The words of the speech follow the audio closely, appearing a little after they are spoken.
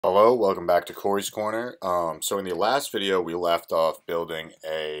Hello, welcome back to Corey's Corner. So in the last video, we left off building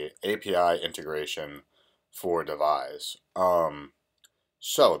a API integration for Devise.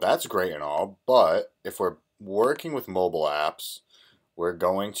 So that's great and all, but if we're working with mobile apps, we're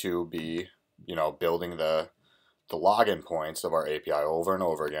going to be, building the login points of our API over and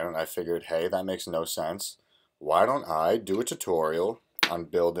over again. And I figured, hey, that makes no sense. Why don't I do a tutorial on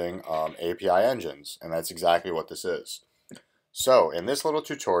building API engines? And that's exactly what this is. So in this little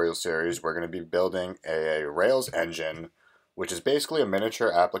tutorial series, we're going to be building a Rails engine, which is basically a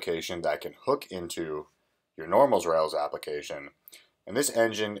miniature application that can hook into your normal Rails application. And this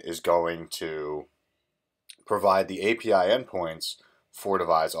engine is going to provide the API endpoints for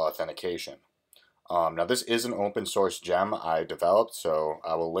device authentication. Now this is an open source gem I developed, so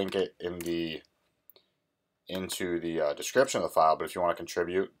I will link it into the description of the file, but if you want to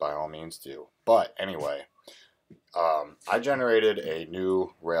contribute, by all means do. But anyway, I generated a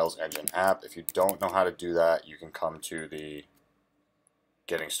new Rails engine app. If you don't know how to do that, you can come to the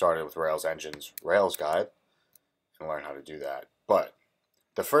Getting Started with Rails Engines Rails guide and learn how to do that. But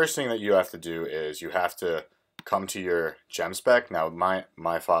the first thing that you have to do is you have to come to your gem spec. Now my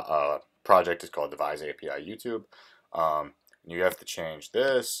project is called Devise API YouTube. You have to change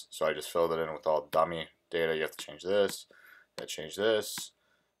this. So I just filled it in with all dummy data. You have to change this, change this,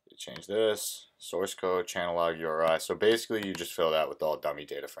 change this, source code, channel log, URI. So basically you just fill that with all dummy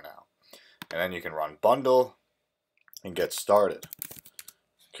data for now. And then you can run bundle and get started.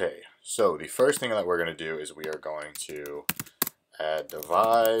 Okay, so the first thing that we're going to do is we are going to add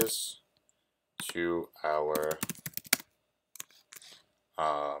Devise to our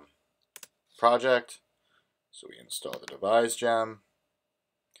project. So we install the Devise gem.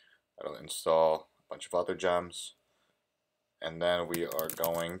 That'll install a bunch of other gems. And then we are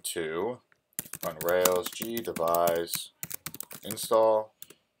going to run Rails G Devise install.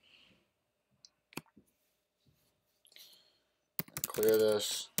 Clear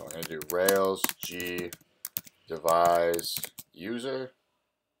this. We're going to do Rails G Devise user.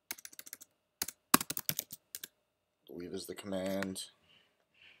 I believe is the command.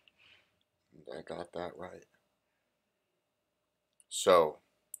 And I got that right. So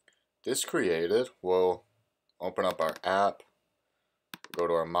this created will open up our app, go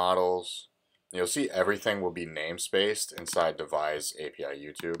to our models. You'll see everything will be namespaced inside Devise API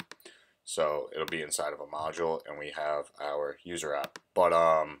YouTube. So it'll be inside of a module, and we have our user app. But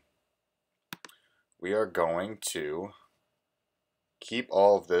we are going to keep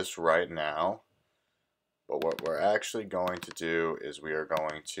all of this right now. But what we're actually going to do is we are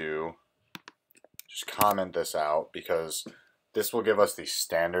going to just comment this out, because this will give us the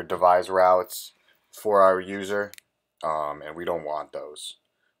standard Devise routes for our user, and we don't want those.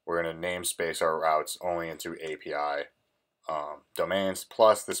 We're going to namespace our routes only into API domains.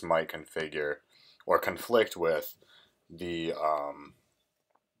 Plus, this might configure or conflict with the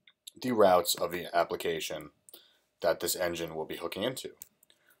routes of the application that this engine will be hooking into.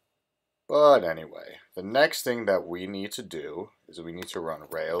 But anyway, the next thing that we need to do is we need to run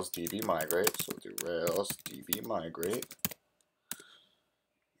Rails DB migrate. So we'll do Rails DB migrate.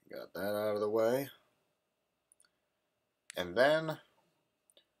 Got that out of the way. And then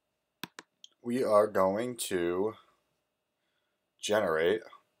we are going to generate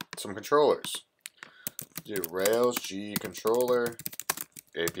some controllers. Do Rails G controller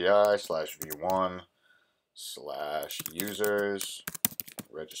API slash v1 slash users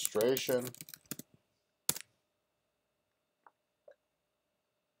registration.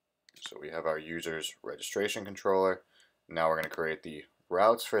 So we have our users registration controller. Now we're going to create the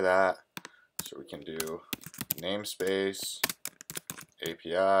routes for that. So we can do namespace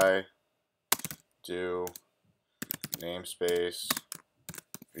API do namespace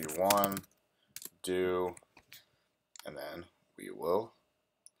v1 do, and then we will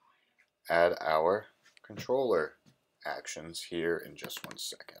add our controller actions here in just 1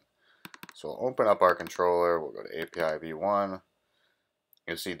 second. So we'll open up our controller, we'll go to API v1.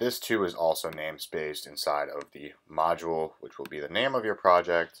 You'll see this too is also namespaced inside of the module, which will be the name of your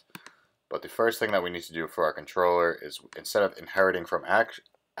project. But the first thing that we need to do for our controller is, instead of inheriting from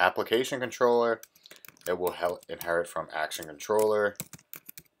application controller, it will inherit from action controller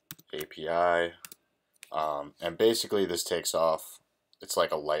API. And basically this takes off, it's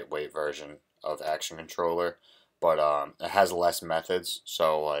like a lightweight version of action controller, but it has less methods,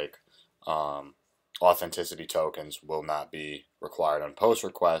 so like authenticity tokens will not be required on post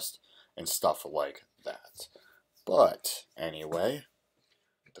request and stuff like that. But anyway,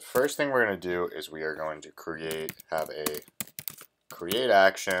 the first thing we're going to do is we are going to have a create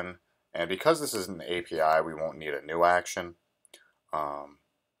action, and because this is an API, we won't need a new action.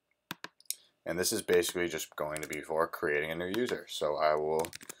 And this is basically just going to be for creating a new user. So I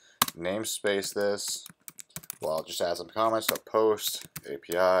will namespace this. Well, I'll just add some comments. So post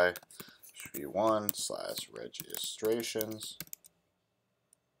API Ep.1/registrations.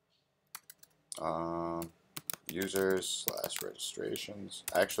 Users/registrations.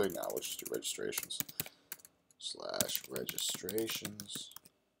 Actually, no, we'll just do registrations/registrations.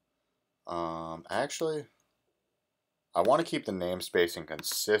 Actually, I want to keep the namespacing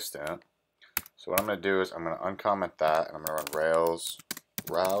consistent. So what I'm going to do is I'm going to uncomment that, and I'm going to run Rails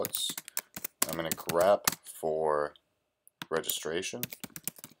routes. I'm going to grep for registration,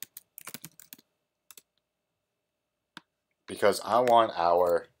 because I want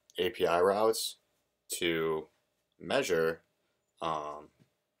our API routes to measure, not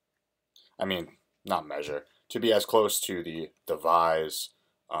measure, to be as close to the Devise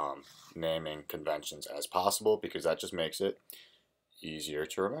naming conventions as possible, because that just makes it easier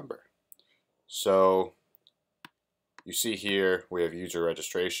to remember. So you see here we have user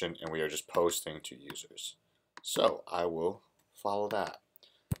registration, and we are just posting to users. So I will follow that.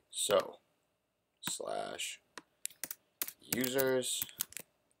 So /users,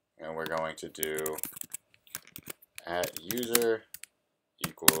 and we're going to do @user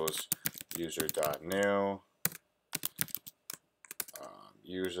equals user.new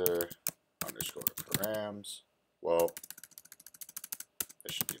user underscore params. Well,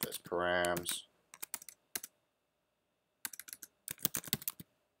 it should be this params.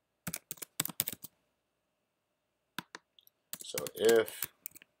 So if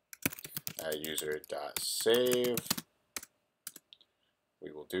 @user.save,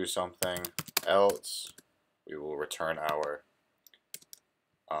 we will do something, else we will return our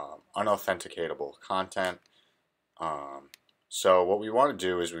unauthenticatable content. So what we want to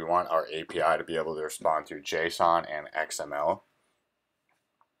do is we want our API to be able to respond to JSON and XML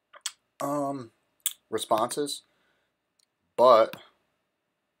responses, but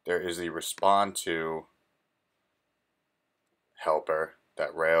there is the respond to helper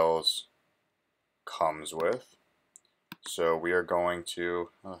that Rails comes with. So we are going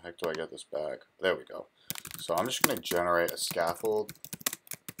to, how the heck do I get this back? There we go. So I'm just going to generate a scaffold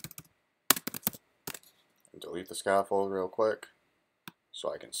and delete the scaffold real quick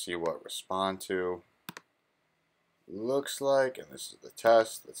so I can see what respond to looks like. And this is the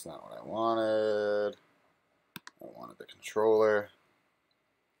test. That's not what I wanted. I wanted the controller.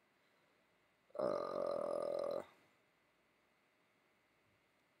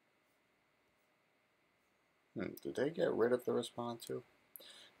 Did they get rid of the respond to?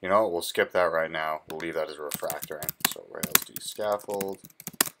 You know what, we'll skip that right now. We'll leave that as a refactoring. So Rails D scaffold,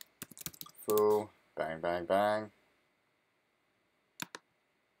 foo, bang, bang, bang.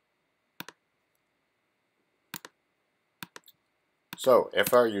 So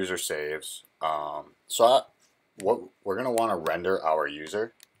if our user saves, what we're going to want to render our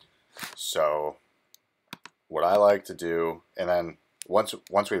user. So what I like to do, and then once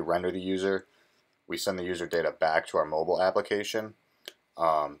we render the user, we send the user data back to our mobile application.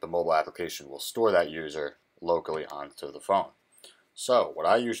 The mobile application will store that user locally onto the phone. So what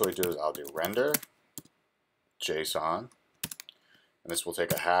I usually do is I'll do render JSON, and this will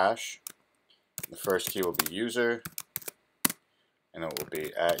take a hash. The first key will be user, and it will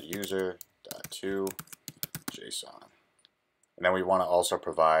be @user.to JSON. And then we want to also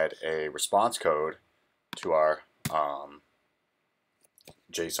provide a response code to our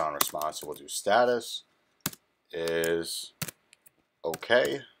JSON response. So we'll do status is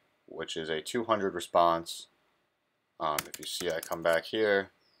OK, which is a 200 response. If you see, I come back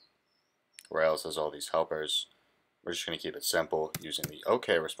here, Rails has all these helpers. We're just going to keep it simple using the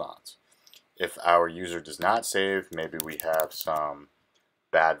OK response. If our user does not save, maybe we have some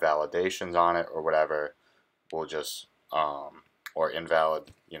bad validations on it or whatever, we'll just, or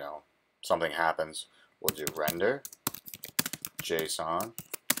invalid, something happens, we'll do render JSON,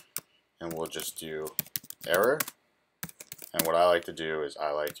 and we'll just do error. And what I like to do is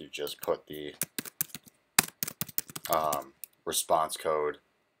I like to just put the response code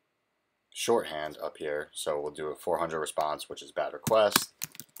shorthand up here. So we'll do a 400 response, which is bad request.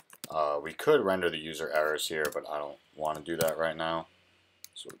 We could render the user errors here, but I don't want to do that right now.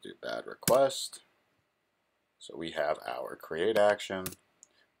 So we'll do bad request. So we have our create action.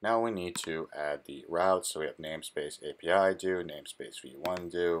 Now we need to add the route. So we have namespace API do, namespace v1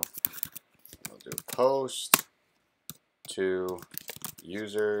 do. We'll do post to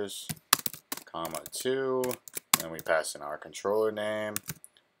users, comma 2, and we pass in our controller name,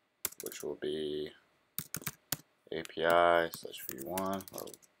 which will be API/v1. Or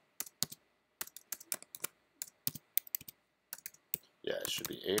yeah, it should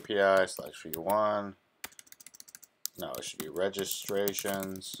be API/v1. No, it should be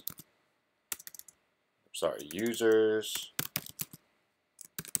registrations. Sorry, users,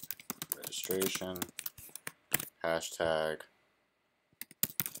 registration, hashtag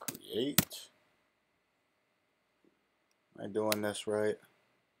create. Am I doing this right?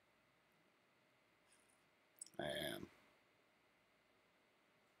 I am.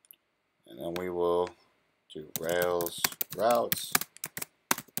 And then we will do Rails routes,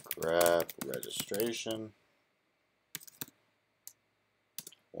 grab registration.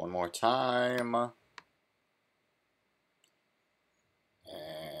 One more time.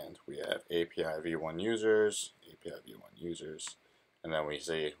 And we have API v1 users, API v1 users, and then we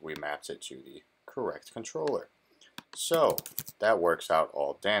say we mapped it to the correct controller. So that works out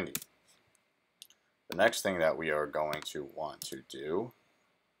all dandy. The next thing that we are going to want to do,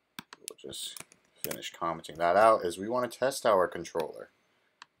 we'll just finish commenting that out, is we want to test our controller.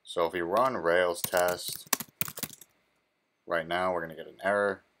 So if we run Rails test, right now we're going to get an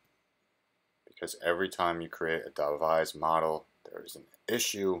error because every time you create a Devise model, there is an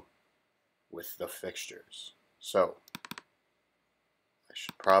issue with the fixtures. So I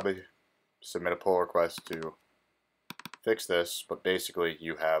should probably submit a pull request to fix this, but basically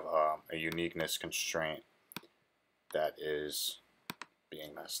you have a uniqueness constraint that is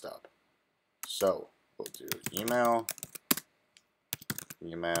being messed up. So we'll do email1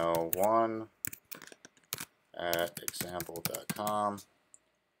 at example.com,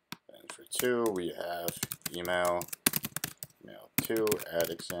 and for 2 we have email2 at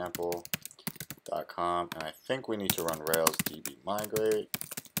example.com, and I think we need to run Rails db migrate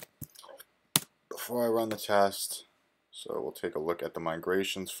before I run the test. So we'll take a look at the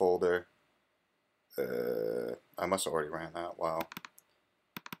migrations folder. I must have already ran that. Wow.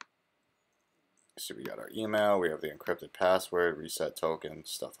 So we got our email, we have the encrypted password, reset token,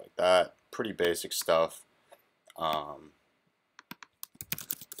 stuff like that. Pretty basic stuff. Now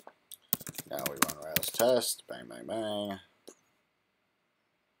we run Rails test, bang, bang, bang.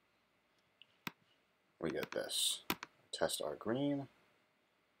 We get this, test our green.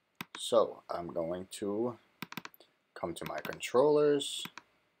 So I'm going to come to my controllers.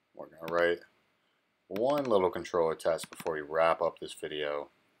 We're going to write one little controller test before we wrap up this video.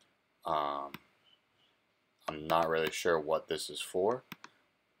 I'm not really sure what this is for,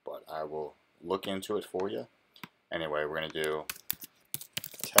 but I will look into it for you. Anyway, we're going to do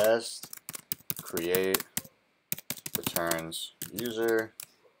test create returns user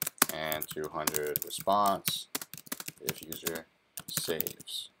and 200 response if user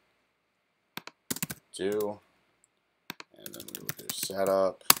saves. Do, and then we will do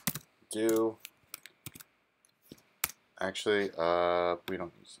setup do. Actually, we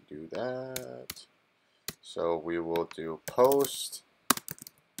don't need to do that. So we will do post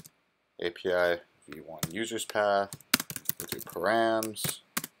API v1 users path. We'll do params.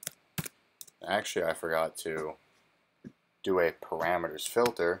 Actually, I forgot to do a parameters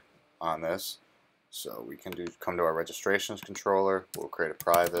filter on this. So we can come to our registrations controller. We'll create a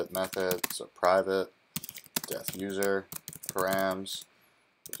private method. So private def user params.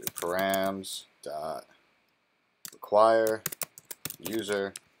 We'll do params dot require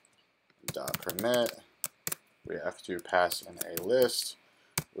user dot permit. We have to pass in a list,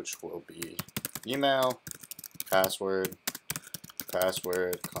 which will be email, password,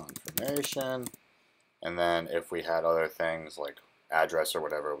 password confirmation, and then if we had other things like address or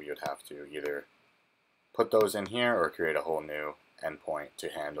whatever, we would have to either put those in here or create a whole new endpoint to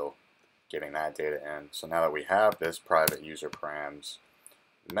handle getting that data in. So now that we have this private user params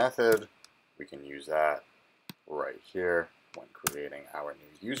method, we can use that right here when creating our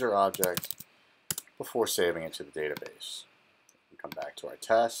new user object before saving it to the database. We come back to our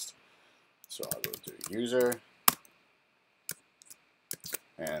test. So I will do user,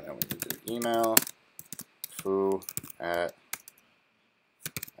 and then we can do email foo at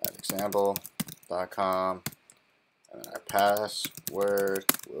example.com, and then our password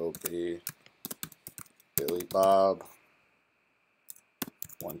will be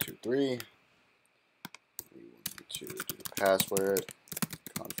BillyBob123. We will need to do password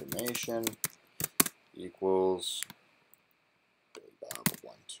confirmation equals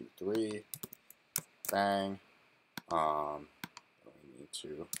BillyBob123. Bang. We need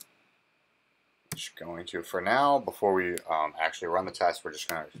to. Just going to, for now, before we actually run the test, we're just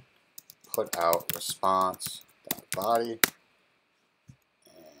going to put out response.body,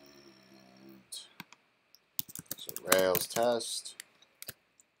 and so Rails test.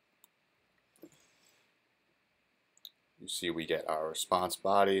 You see we get our response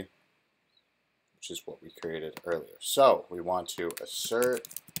body, which which is what we created earlier. So we want to assert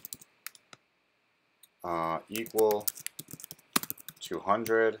equal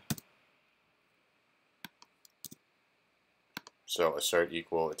 200. So assert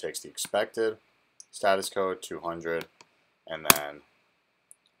equal, it takes the expected status code 200, and then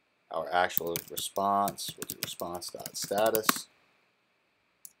our actual response, we'll do response.status,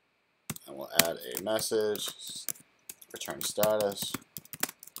 and we'll add a message, return status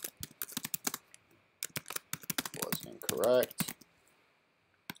was incorrect,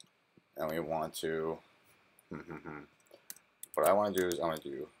 and we want to, what I want to do is I want to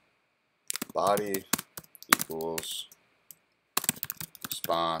do body equals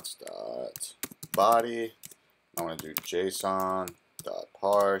response.body. I want to do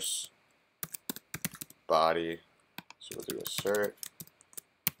JSON.parse body. So we'll do assert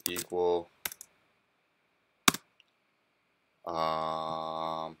equal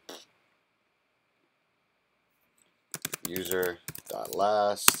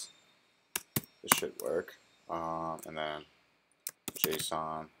user.last. This should work. And then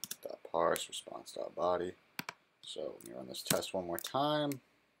JSON.parse response.body. So let me run this test one more time.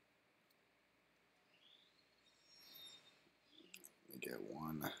 Let me get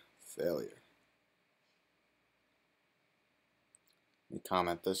one failure. Let me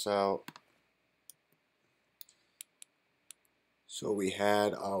comment this out. So we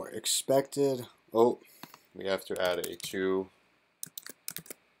had our expected, we have to add a 2H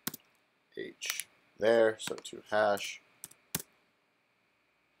there, so 2 hash.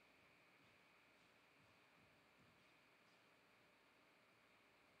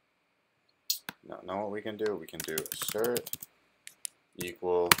 Now know what we can do? We can do assert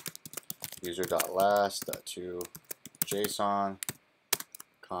equal user.last.to JSON,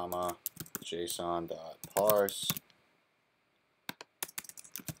 comma, JSON.parse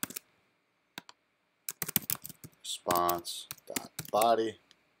response.body.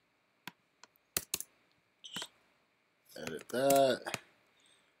 Just edit that.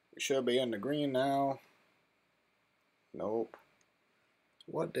 We should be in the green now. Nope.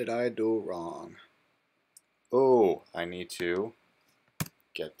 What did I do wrong? Oh, I need to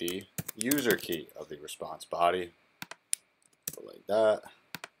get the user key of the response body. Go like that.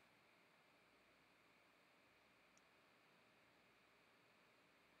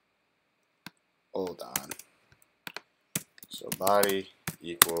 Hold on. So body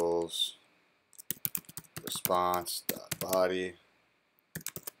equals response.body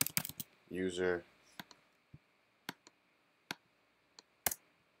user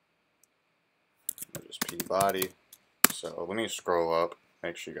just p body. So let me scroll up,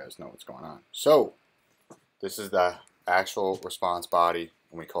 make sure you guys know what's going on. So this is the actual response body,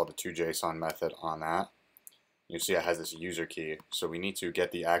 and we call the toJSON method on that. You see it has this user key, so we need to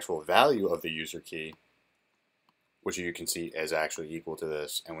get the actual value of the user key, which you can see is actually equal to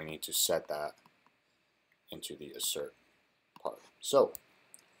this, and we need to set that into the assert part. So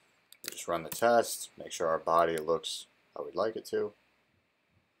just run the test, make sure our body looks how we'd like it to.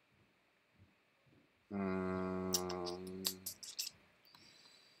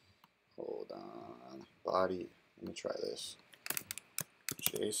 Hold on, body, let me try this.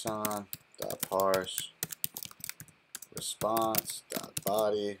 JSON.parse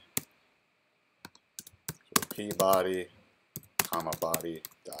response.body, so pBody, comma body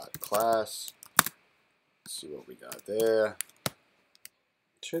dot class. Let's see what we got there.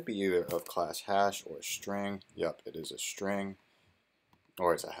 It should be either of class hash or string. Yep, it is a string,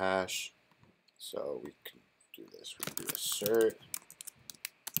 or it's a hash. So we can do this. We can do assert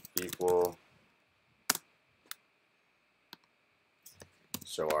equal.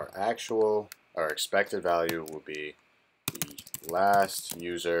 So our expected value will be the last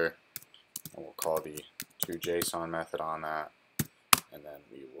user, and we'll call the toJSON method on that, and then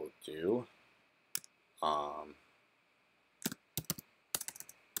we will do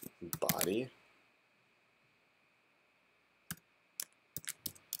body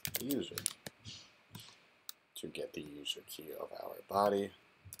user to get the user key of our body.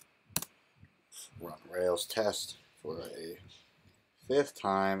 Run Rails test for a 5th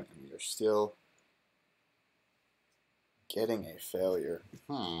time, and we are still getting a failure.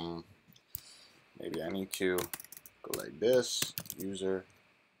 Maybe I need to go like this, user.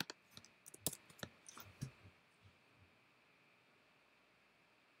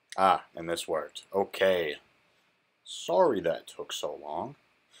 And this worked. Okay. Sorry that took so long.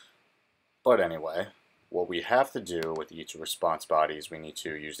 But anyway, what we have to do with each response body is we need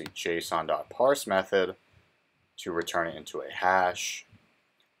to use the JSON.parse method to return it into a hash.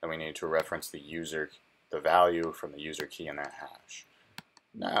 And we need to reference the value from the user key in that hash.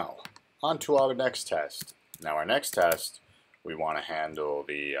 Now, on to our next test. Now our next test, we want to handle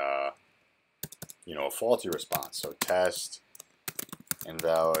the a faulty response. So test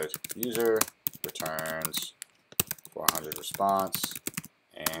invalid user returns 400 response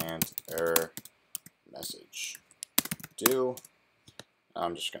and error message due.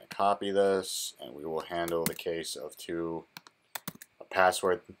 I'm just going to copy this, and we will handle the case of a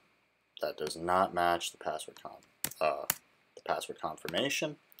password that does not match the password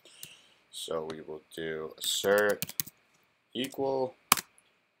confirmation. So we will do assert equal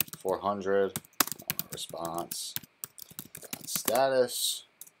 400 response status,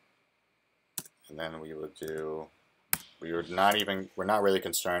 and then we're not really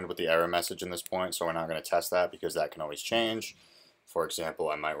concerned with the error message in this point, so we're not going to test that because that can always change. For example,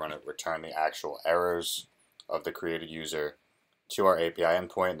 I might return the actual errors of the created user to our API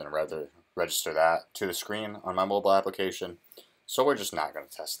endpoint, then rather register that to the screen on my mobile application. So we're just not going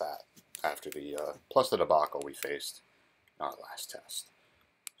to test that after plus the debacle we faced in our last test.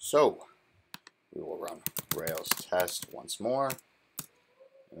 So we will run Rails test once more.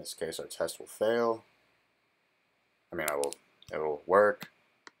 In this case, our test will fail. It will work,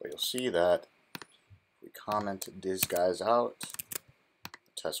 but you'll see that if we comment these guys out, the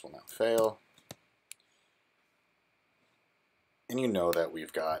test will now fail. And you know that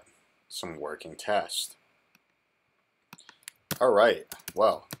we've got some working tests. Alright,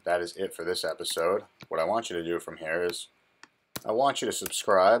 well, that is it for this episode. What I want you to do from here is, I want you to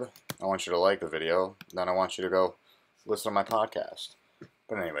subscribe, I want you to like the video, then I want you to go listen to my podcast.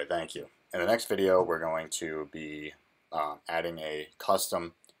 But anyway, thank you. In the next video, we're going to be adding a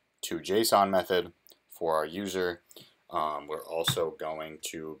custom to JSON method for our user. We're also going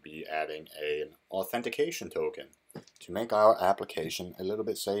to be adding an authentication token to make our application a little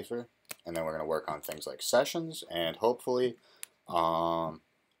bit safer. And then we're going to work on things like sessions and hopefully a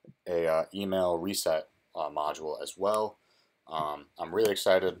email reset module as well. I'm really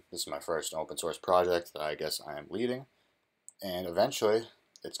excited. This is my first open source project that I guess I am leading. And eventually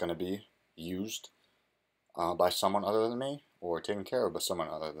it's going to be used by someone other than me, or taken care of by someone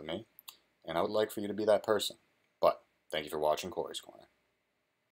other than me. And I would like for you to be that person. But thank you for watching Corey's Corner.